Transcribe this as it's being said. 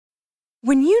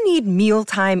When you need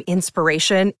mealtime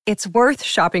inspiration, it's worth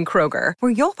shopping Kroger,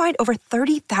 where you'll find over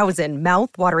 30,000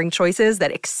 mouth-watering choices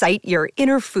that excite your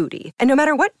inner foodie. And no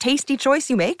matter what tasty choice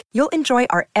you make, you'll enjoy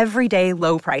our everyday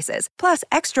low prices, plus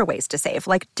extra ways to save,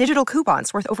 like digital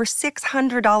coupons worth over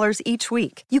 $600 each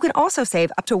week. You can also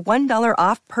save up to $1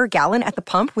 off per gallon at the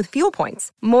pump with fuel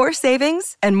points. More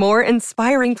savings and more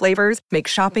inspiring flavors make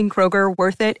shopping Kroger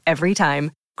worth it every time.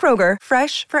 Kroger,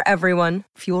 fresh for everyone.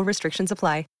 Fuel restrictions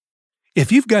apply. If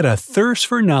you've got a thirst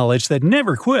for knowledge that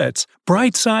never quits,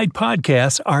 Brightside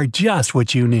Podcasts are just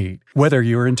what you need. Whether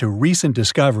you're into recent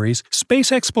discoveries, space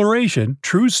exploration,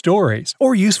 true stories,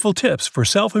 or useful tips for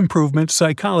self-improvement,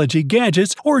 psychology,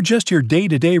 gadgets, or just your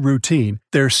day-to-day routine,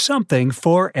 there's something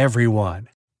for everyone.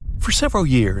 For several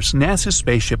years, NASA's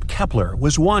spaceship Kepler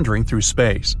was wandering through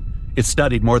space. It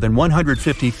studied more than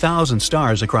 150,000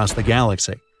 stars across the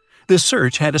galaxy. This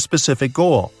search had a specific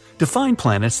goal: to find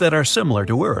planets that are similar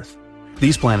to Earth.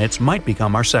 These planets might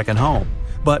become our second home,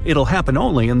 but it'll happen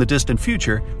only in the distant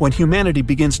future when humanity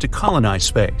begins to colonize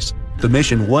space. The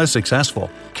mission was successful.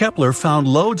 Kepler found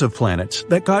loads of planets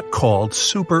that got called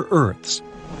super-Earths.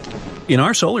 In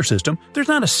our solar system, there's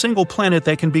not a single planet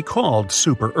that can be called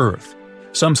super-Earth.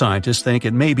 Some scientists think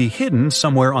it may be hidden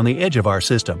somewhere on the edge of our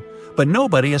system, but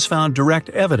nobody has found direct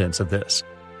evidence of this.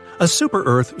 A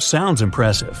super-Earth sounds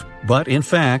impressive, but in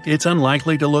fact, it's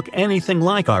unlikely to look anything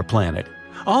like our planet.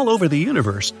 All over the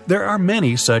universe, there are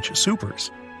many such supers.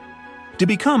 To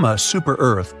become a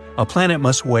super-Earth, a planet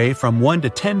must weigh from 1 to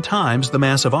 10 times the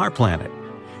mass of our planet.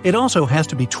 It also has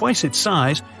to be twice its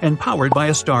size and powered by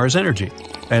a star's energy.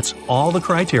 That's all the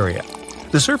criteria.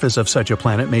 The surface of such a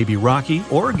planet may be rocky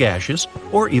or gaseous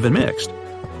or even mixed.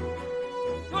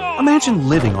 Imagine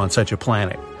living on such a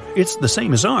planet. It's the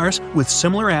same as ours, with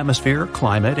similar atmosphere,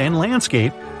 climate, and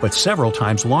landscape, but several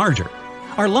times larger.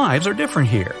 Our lives are different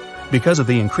here. Because of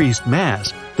the increased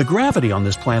mass, the gravity on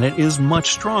this planet is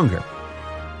much stronger.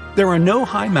 There are no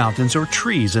high mountains or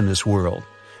trees in this world.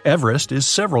 Everest is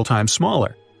several times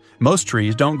smaller. Most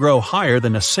trees don't grow higher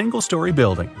than a single-story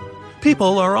building.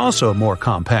 People are also more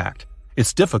compact.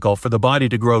 It's difficult for the body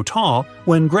to grow tall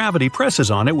when gravity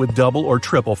presses on it with double or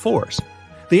triple force.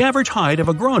 The average height of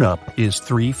a grown-up is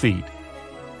 3 feet.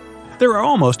 There are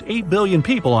almost 8 billion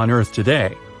people on Earth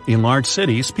today. In large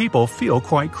cities, people feel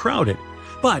quite crowded.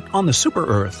 But on the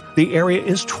super-Earth, the area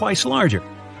is twice larger.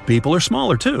 People are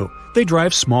smaller too. They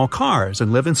drive small cars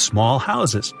and live in small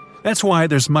houses. That's why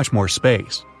there's much more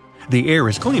space. The air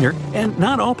is cleaner, and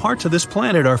not all parts of this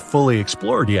planet are fully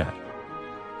explored yet.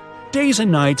 Days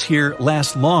and nights here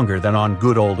last longer than on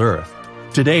good old Earth.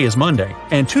 Today is Monday,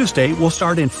 and Tuesday will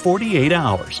start in 48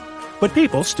 hours. But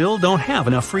people still don't have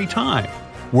enough free time.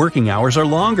 Working hours are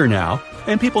longer now,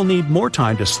 and people need more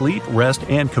time to sleep, rest,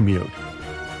 and commute.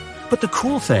 But the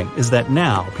cool thing is that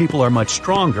now people are much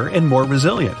stronger and more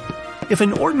resilient. If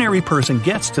an ordinary person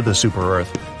gets to the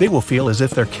super-Earth, they will feel as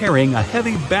if they're carrying a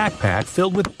heavy backpack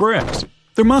filled with bricks.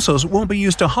 Their muscles won't be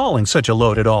used to hauling such a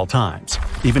load at all times.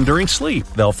 Even during sleep,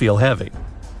 they'll feel heavy.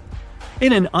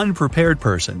 In an unprepared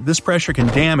person, this pressure can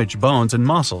damage bones and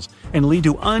muscles and lead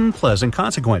to unpleasant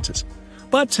consequences.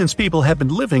 But since people have been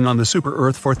living on the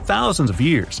super-Earth for thousands of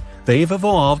years, they've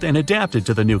evolved and adapted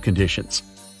to the new conditions.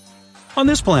 On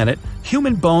this planet,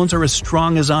 human bones are as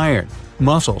strong as iron.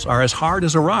 Muscles are as hard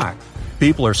as a rock.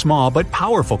 People are small but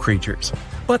powerful creatures.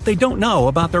 But they don't know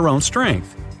about their own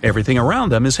strength. Everything around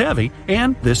them is heavy,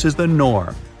 and this is the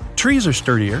norm. Trees are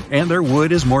sturdier, and their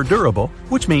wood is more durable,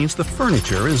 which means the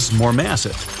furniture is more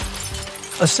massive.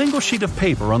 A single sheet of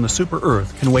paper on the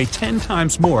super-Earth can weigh 10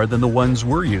 times more than the ones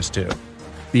we're used to.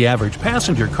 The average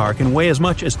passenger car can weigh as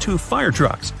much as 2 fire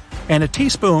trucks, and a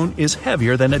teaspoon is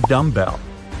heavier than a dumbbell.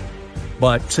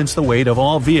 But since the weight of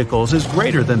all vehicles is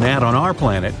greater than that on our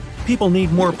planet, people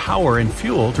need more power and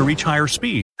fuel to reach higher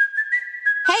speed.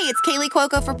 Hey, it's Kaylee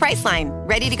Cuoco for Priceline.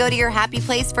 Ready to go to your happy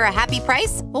place for a happy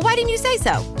price? Well, why didn't you say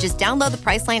so? Just download the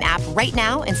Priceline app right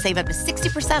now and save up to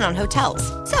 60% on hotels.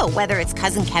 So whether it's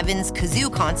Cousin Kevin's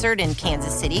Kazoo Concert in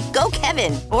Kansas City, go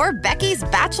Kevin, or Becky's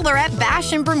Bachelorette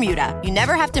Bash in Bermuda, you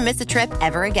never have to miss a trip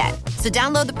ever again. So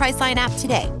download the Priceline app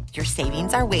today. Your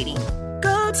savings are waiting.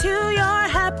 Go to your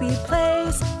happy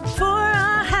place for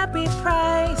a happy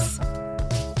price.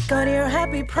 Go to your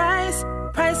happy price,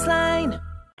 Priceline.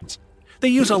 They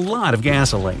use a lot of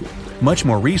gasoline. Much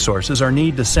more resources are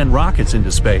needed to send rockets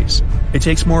into space. It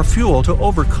takes more fuel to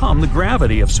overcome the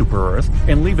gravity of super-Earth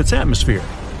and leave its atmosphere.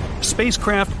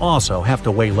 Spacecraft also have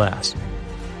to weigh less.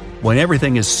 When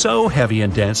everything is so heavy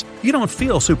and dense, you don't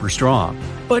feel super strong.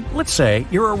 But let's say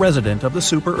you're a resident of the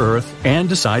super-Earth and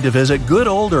decide to visit good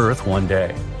old Earth one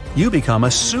day. You become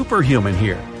a superhuman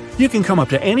here. You can come up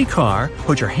to any car,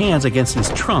 put your hands against its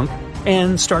trunk,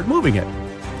 and start moving it.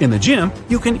 In the gym,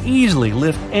 you can easily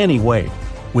lift any weight.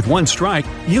 With one strike,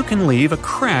 you can leave a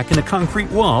crack in a concrete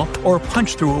wall or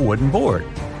punch through a wooden board.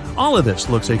 All of this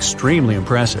looks extremely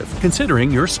impressive,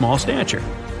 considering your small stature.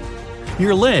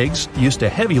 Your legs, used to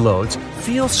heavy loads,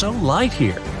 feel so light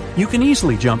here. You can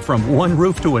easily jump from one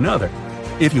roof to another.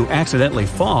 If you accidentally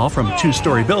fall from a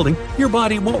 2-story building, your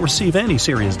body won't receive any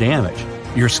serious damage.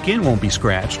 Your skin won't be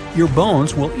scratched, your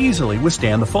bones will easily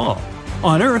withstand the fall.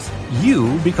 On Earth,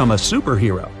 you become a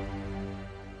superhero.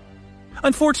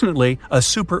 Unfortunately, a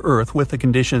super-Earth with the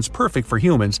conditions perfect for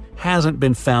humans hasn't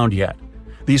been found yet.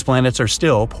 These planets are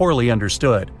still poorly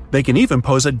understood. They can even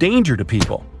pose a danger to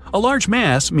people. A large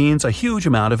mass means a huge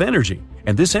amount of energy,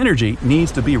 and this energy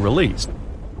needs to be released.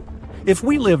 If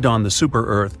we lived on the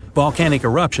super-Earth, volcanic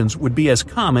eruptions would be as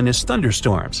common as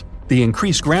thunderstorms. The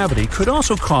increased gravity could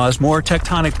also cause more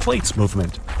tectonic plates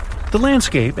movement. The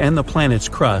landscape and the planet's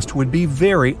crust would be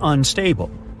very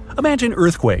unstable. Imagine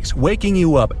earthquakes waking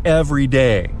you up every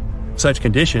day. Such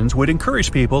conditions would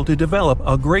encourage people to develop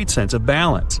a great sense of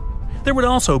balance. There would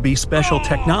also be special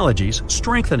technologies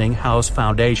strengthening house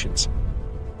foundations.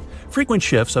 Frequent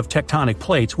shifts of tectonic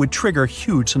plates would trigger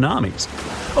huge tsunamis.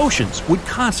 Oceans would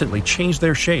constantly change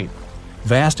their shape.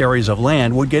 Vast areas of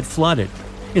land would get flooded.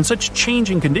 In such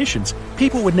changing conditions,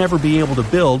 people would never be able to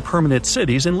build permanent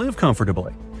cities and live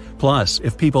comfortably. Plus,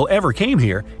 if people ever came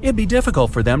here, it'd be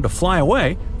difficult for them to fly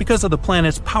away because of the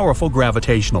planet's powerful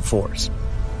gravitational force.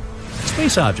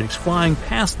 Space objects flying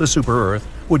past the super-Earth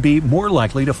would be more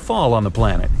likely to fall on the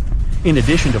planet. In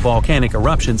addition to volcanic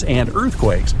eruptions and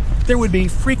earthquakes, there would be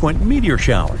frequent meteor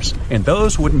showers, and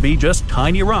those wouldn't be just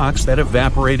tiny rocks that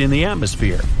evaporate in the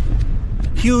atmosphere.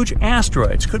 Huge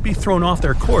asteroids could be thrown off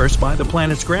their course by the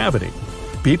planet's gravity.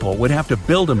 People would have to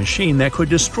build a machine that could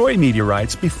destroy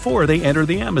meteorites before they enter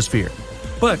the atmosphere.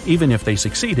 But even if they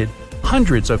succeeded,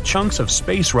 hundreds of chunks of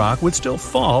space rock would still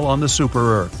fall on the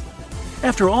super-Earth.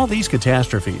 After all these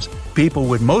catastrophes, people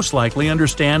would most likely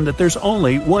understand that there's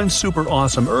only one super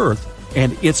awesome Earth,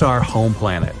 and it's our home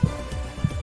planet.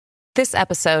 This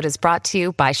episode is brought to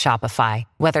you by Shopify.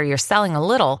 Whether you're selling a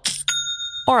little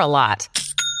or a lot,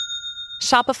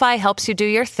 Shopify helps you do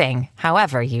your thing,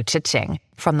 however you cha-ching.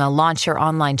 From the launch your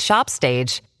online shop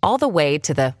stage, all the way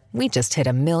to the we just hit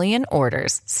 1 million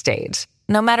orders stage.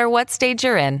 No matter what stage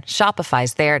you're in,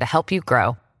 Shopify's there to help you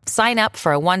grow. Sign up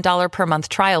for a $1 per month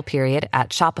trial period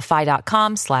at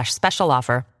shopify.com/special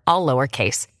offer, all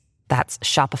lowercase. That's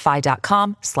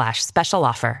shopify.com/special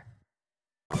offer.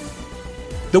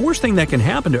 The worst thing that can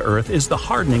happen to Earth is the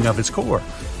hardening of its core.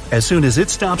 As soon as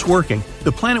it stops working,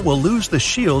 the planet will lose the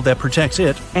shield that protects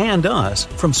it and us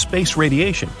from space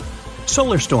radiation.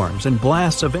 Solar storms and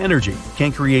blasts of energy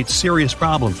can create serious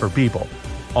problems for people.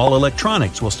 All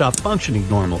electronics will stop functioning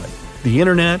normally. The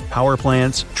internet, power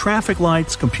plants, traffic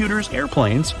lights, computers,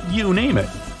 airplanes, you name it.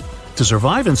 To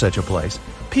survive in such a place,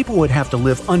 people would have to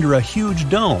live under a huge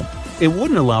dome. It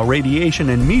wouldn't allow radiation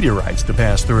and meteorites to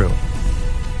pass through.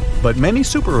 But many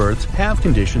super-Earths have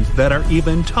conditions that are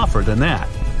even tougher than that.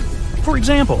 For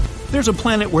example, there's a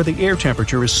planet where the air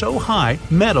temperature is so high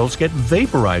metals get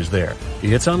vaporized there.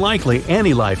 It's unlikely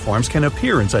any life forms can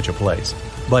appear in such a place.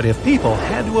 But if people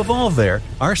had to evolve there,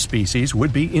 our species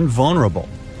would be invulnerable.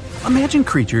 Imagine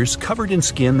creatures covered in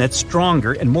skin that's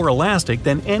stronger and more elastic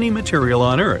than any material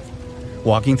on Earth.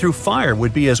 Walking through fire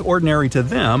would be as ordinary to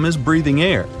them as breathing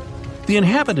air. The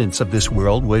inhabitants of this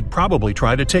world would probably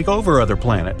try to take over other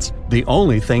planets. The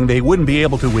only thing they wouldn't be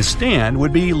able to withstand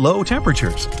would be low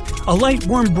temperatures. A light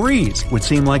warm breeze would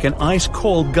seem like an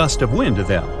ice-cold gust of wind to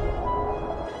them.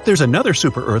 There's another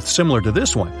super-Earth similar to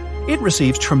this one. It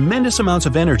receives tremendous amounts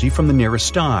of energy from the nearest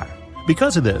star.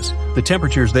 Because of this, the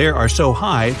temperatures there are so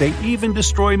high they even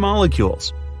destroy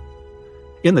molecules.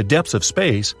 In the depths of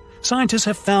space, scientists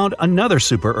have found another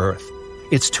super-Earth.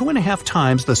 It's 2.5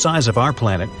 times the size of our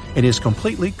planet and is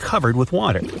completely covered with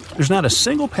water. There's not a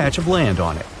single patch of land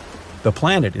on it. The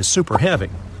planet is super heavy.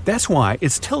 That's why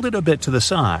it's tilted a bit to the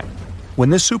side.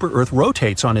 When this super-Earth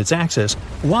rotates on its axis,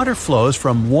 water flows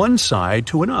from one side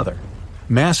to another.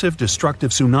 Massive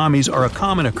destructive tsunamis are a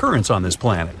common occurrence on this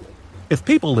planet. If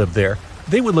people lived there,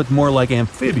 they would look more like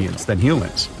amphibians than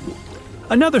humans.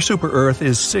 Another super-Earth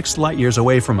is 6 light-years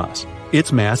away from us.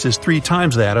 Its mass is 3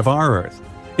 times that of our Earth.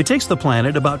 It takes the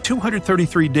planet about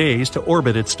 233 days to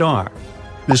orbit its star.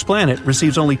 This planet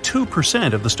receives only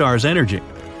 2% of the star's energy.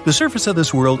 The surface of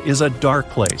this world is a dark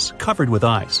place, covered with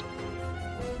ice.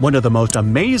 One of the most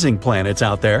amazing planets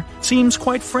out there seems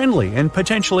quite friendly and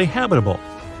potentially habitable.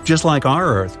 Just like our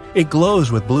Earth, it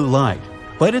glows with blue light,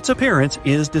 but its appearance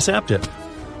is deceptive.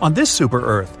 On this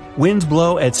super-Earth, Winds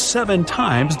blow at 7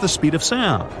 times the speed of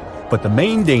sound. But the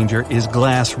main danger is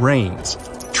glass rains.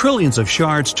 Trillions of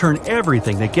shards turn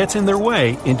everything that gets in their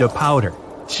way into powder.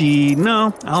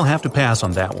 No, I'll have to pass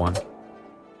on that one.